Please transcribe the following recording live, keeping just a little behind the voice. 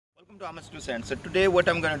to AamirzTwoCents. So today what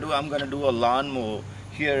I'm gonna do a lawn mow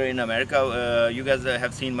here in America. You guys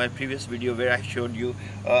have seen my previous video where I showed you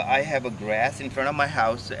I have a grass in front of my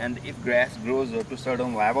house, and if grass grows to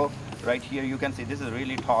certain level, right here you can see this is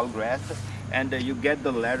really tall grass, and you get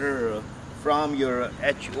the ladder from your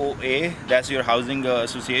HOA, that's your housing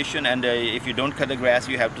association, and if you don't cut the grass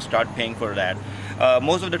you have to start paying for that.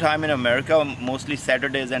 Most of the time in America, mostly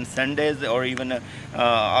Saturdays and Sundays, or even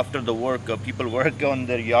after the work, people work on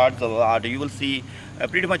their yards a lot. You will see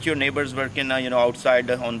pretty much your neighbors working outside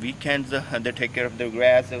on weekends. They take care of their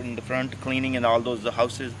grass in the front, cleaning and all those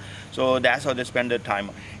houses. So that's how they spend their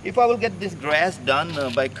time. If I will get this grass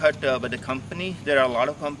done by the company, there are a lot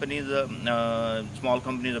of companies, small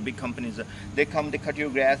companies or big companies, they come, they cut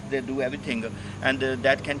your grass, they do everything, and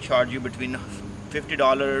that can charge you between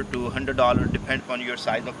 $50 to $100, depend on your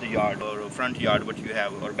size of the yard or front yard what you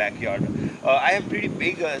have, or backyard. I have pretty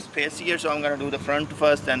big space here, so I'm gonna do the front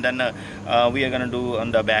first, and then we are gonna do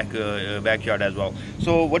on the backyard as well.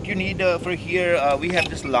 So what you need for here, we have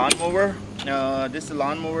this lawnmower. This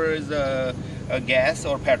lawnmower is a gas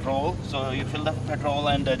or petrol, so you fill the petrol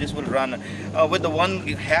and this will run. With the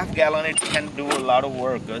 1.5 gallon it can do a lot of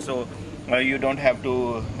work, so you don't have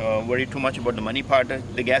to worry too much about the money part.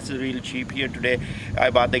 The gas is really cheap here today. I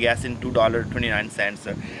bought the gas in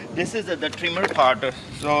 $2.29. This is the trimmer part.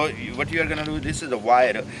 So what you are going to do, this is a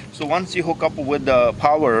wire. So once you hook up with the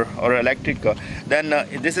power or electric, then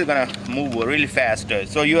this is going to move really fast.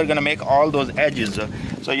 So you are going to make all those edges.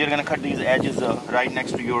 So you're going to cut these edges right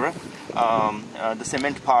next to your the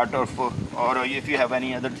cement part, or if you have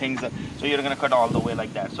any other things, so you're going to cut all the way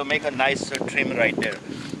like that. So make a nice trim right there.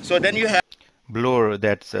 So then you have blower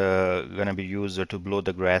that's gonna be used to blow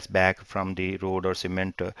the grass back from the road or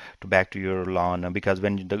cement to back to your lawn, because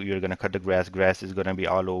when you're gonna cut the grass is gonna be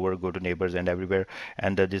all over, go to neighbors and everywhere,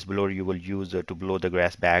 and this blower you will use to blow the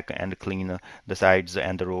grass back and clean the sides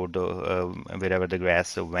and the road wherever the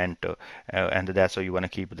grass went, and that's how you want to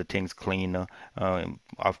keep the things clean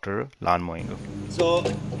after lawn mowing. So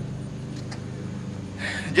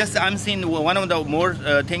just I'm seeing one of the more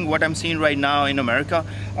thing what I'm seeing right now in America,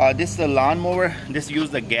 this lawnmower, this use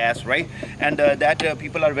the gas, right? And that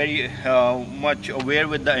people are very much aware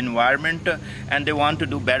with the environment, and they want to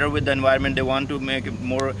do better with the environment. They want to make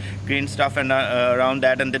more green stuff and around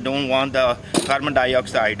that, and they don't want the carbon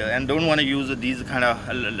dioxide, and don't want to use these kind of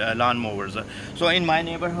lawnmowers. So in my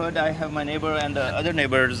neighborhood, I have my neighbor and other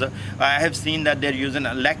neighbors, I have seen that they're using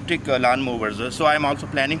electric lawnmowers. So I'm also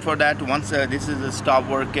planning for that once this is stop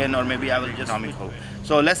working, or maybe I will just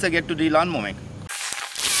so let's get to the lawn mowing.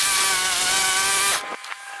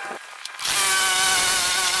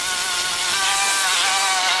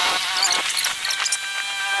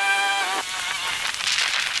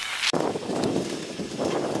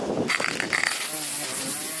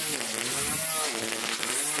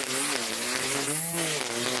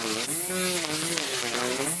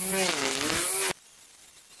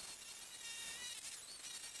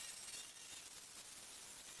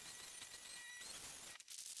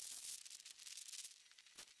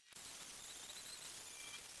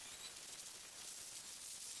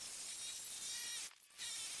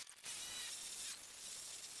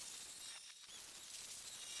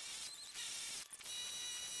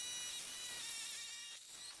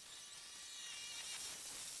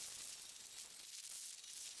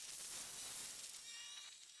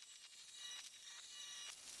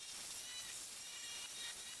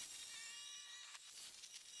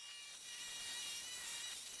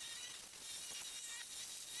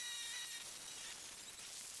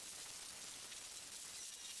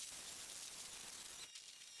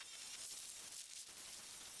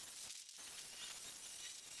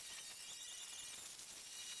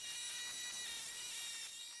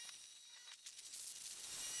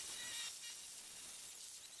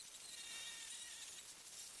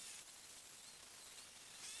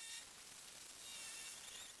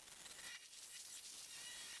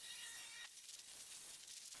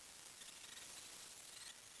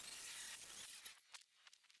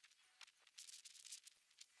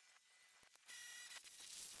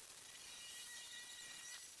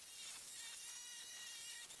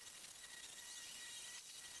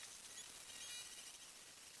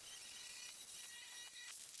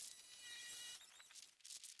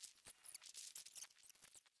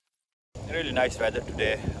 Really nice weather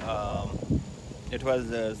today. It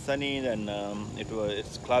was sunny, and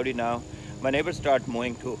it's cloudy now. My neighbors start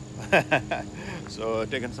mowing too. So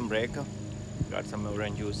taking some break, got some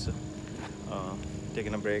orange juice,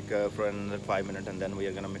 taking a break for another 5 minutes, and then we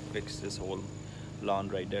are gonna fix this whole lawn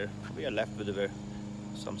right there. We are left with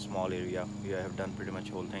some small area. We have done pretty much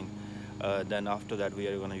whole thing. Then after that we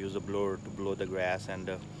are going to use a blower to blow the grass and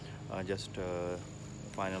just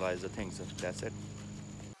finalize the things. That's it.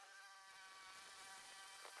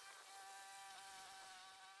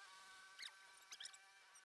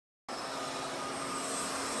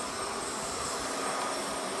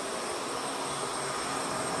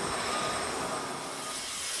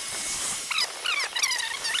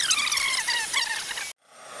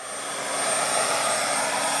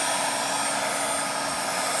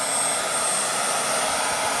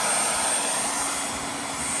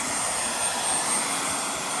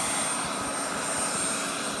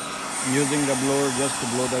 Using the blower just to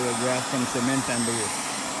blow the grass from cement and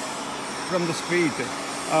from the street.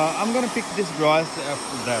 I'm gonna pick this grass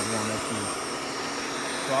after that one actually.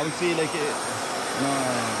 So I will see like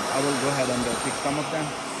I will go ahead and pick some of them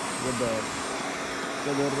with the,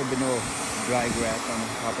 so there will be no dry grass on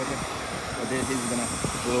top of it. So this is gonna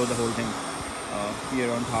blow the whole thing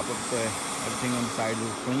here on top of, so everything on the side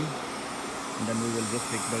is clean, and then we will just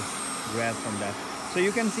pick the grass from that. So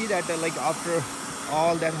you can see that like after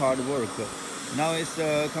all that hard work, now it's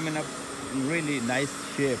coming up in really nice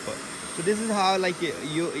shape. So this is how like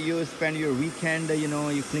you spend your weekend, you know,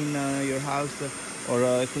 you clean your house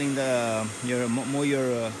or clean the mow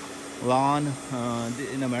your lawn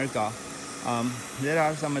in America. There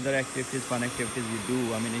are some other activities, fun activities you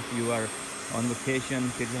do. I mean, if you are on vacation,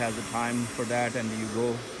 kids has the time for that, and you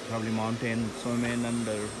go probably mountain, swimming, and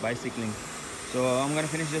bicycling. So I'm gonna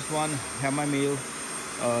finish this one, have my meal,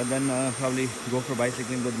 then probably go for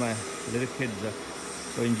bicycling with my little kids.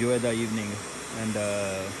 So enjoy the evening. And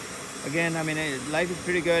again, I mean, life is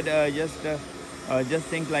pretty good. Just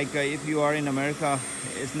think like if you are in America,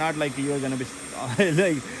 it's not like you are gonna be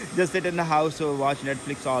like just sit in the house or watch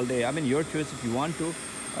Netflix all day. I mean, your choice if you want to,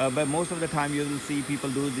 but most of the time you will see people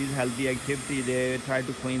do these healthy activity. They try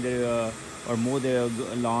to clean their or mow their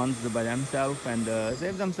lawns by themselves and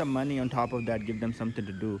save them some money on top of that, give them something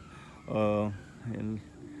to do.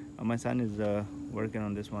 My son is working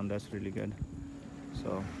on this one. That's really good.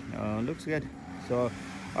 So looks good. So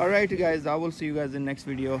all right guys, I will see you guys in next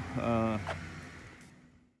video.